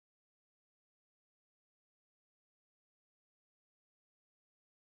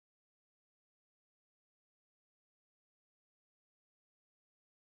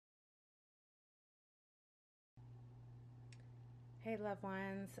Hey loved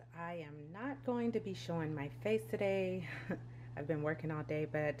ones, I am not going to be showing my face today. I've been working all day,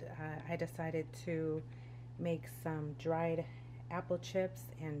 but I decided to make some dried apple chips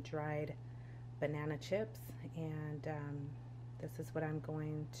and dried banana chips, and this is what I'm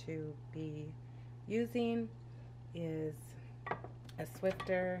going to be using is a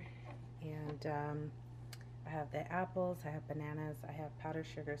Swiffer, and I have the apples, I have bananas, I have powdered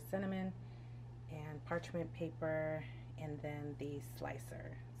sugar, cinnamon, and parchment paper, and then the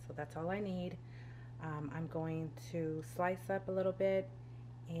slicer. So that's all I need. I'm going to slice up a little bit,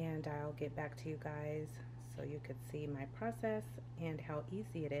 and I'll get back to you guys so you could see my process and how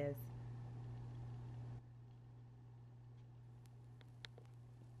easy it is.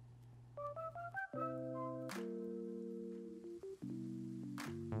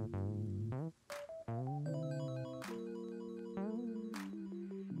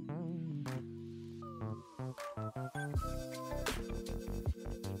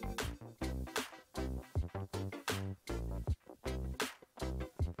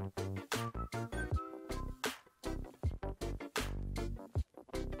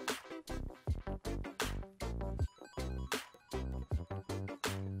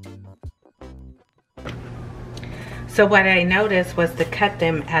 So what I noticed was to cut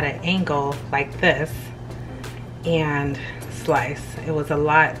them at an angle like this and slice. It was a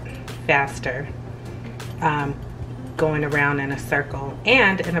lot faster going around in a circle.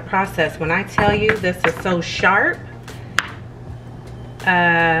 And in the process, when I tell you this is so sharp,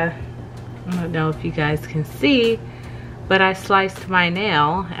 I don't know if you guys can see, but I sliced my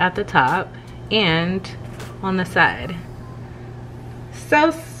nail at the top and on the side.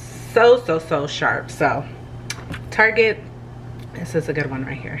 So sharp. So Target, this is a good one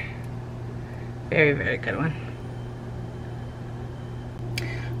right here. Very good one.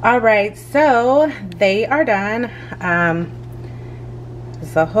 All right, so they are done.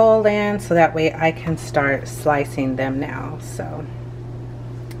 There's a hole in, so that way I can start slicing them now. So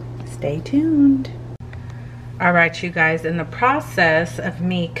stay tuned. All right, you guys, in the process of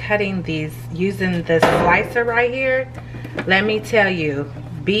me cutting these using this slicer right here, let me tell you,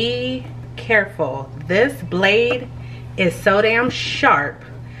 be careful. This blade is so damn sharp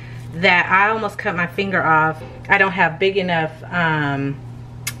that I almost cut my finger off. I don't have big enough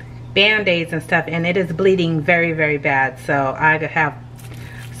band-aids and stuff, and it is bleeding very bad. So I have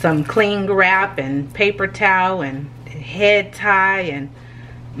some cling wrap and paper towel and head tie, and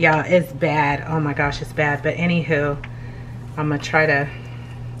yeah, it's bad. Oh my gosh, it's bad. But anywho, I'm gonna try to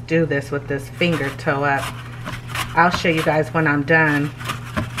do this with this finger toe up. I'll show you guys when I'm done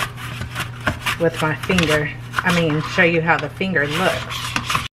with my finger. I mean, show you how the finger looks.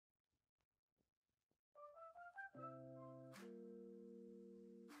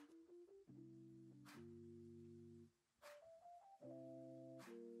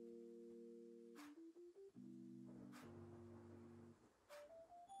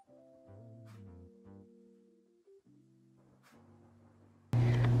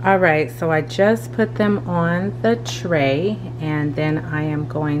 All right, so I just put them on the tray, and then I am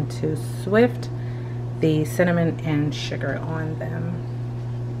going to Swift the cinnamon and sugar on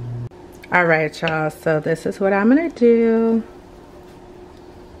them. All right, y'all, so this is what I'm gonna do.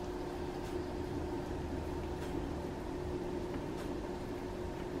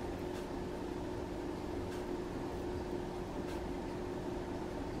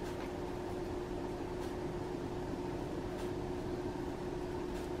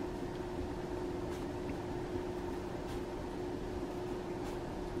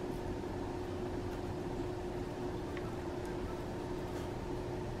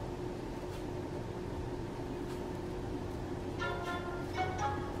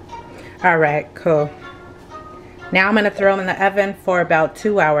 All right, cool. Now I'm gonna throw them in the oven for about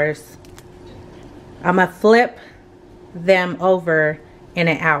 2 hours. I'm gonna flip them over in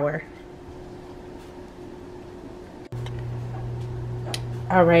an hour.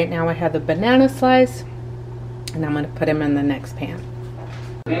 All right, now I have the banana slice, and I'm gonna put them in the next pan.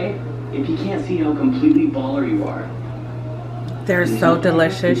 Okay, if you can't see how completely baller you are. They're so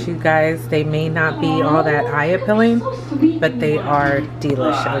delicious, you guys. They may not be all that eye appealing, but they are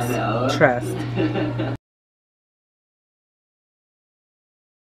delicious. Trust.